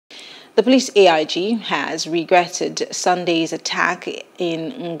The police A.I.G has regretted Sunday's attack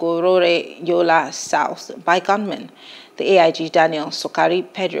in Ngurore, Yola South by gunmen. The A.I.G Daniel Sokari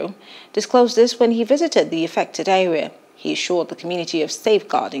Pedro disclosed this when he visited the affected area. He assured the community of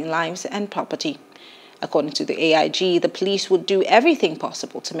safeguarding lives and property. According to the A.I.G, the police would do everything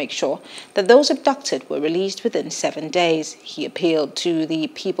possible to make sure that those abducted were released within 7 days. He appealed to the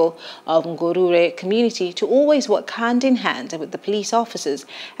people of ngurore community to always work hand in hand with the police officers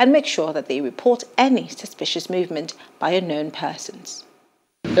and make sure that they report any suspicious movement by unknown persons.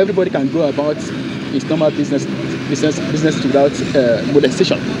 Everybody can go about his normal business without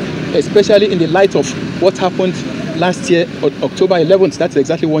molestation, especially in the light of what happened last year, October 11th. That's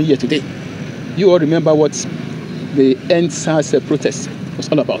exactly 1 year today. You all remember what the End SARS protest was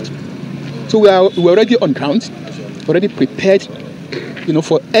all about. So we're already on ground, already prepared,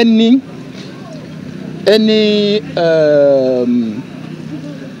 for any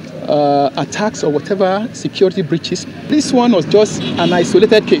attacks or whatever security breaches. This one was just an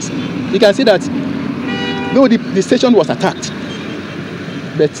isolated case. You can see that though the station was attacked,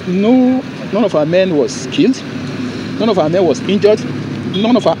 but none of our men was killed, none of our men was injured,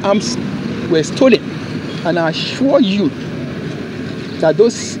 none of our arms were stolen. And I assure you that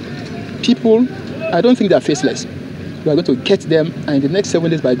those people, I don't think they're faceless. We are going to get them, and in the next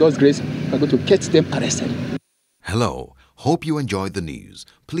 7 days, by God's grace, we are going to get them arrested. Hello, hope you enjoyed the news.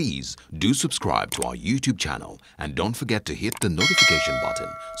 Please do subscribe to our YouTube channel and don't forget to hit the notification button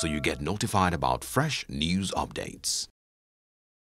so you get notified about fresh news updates.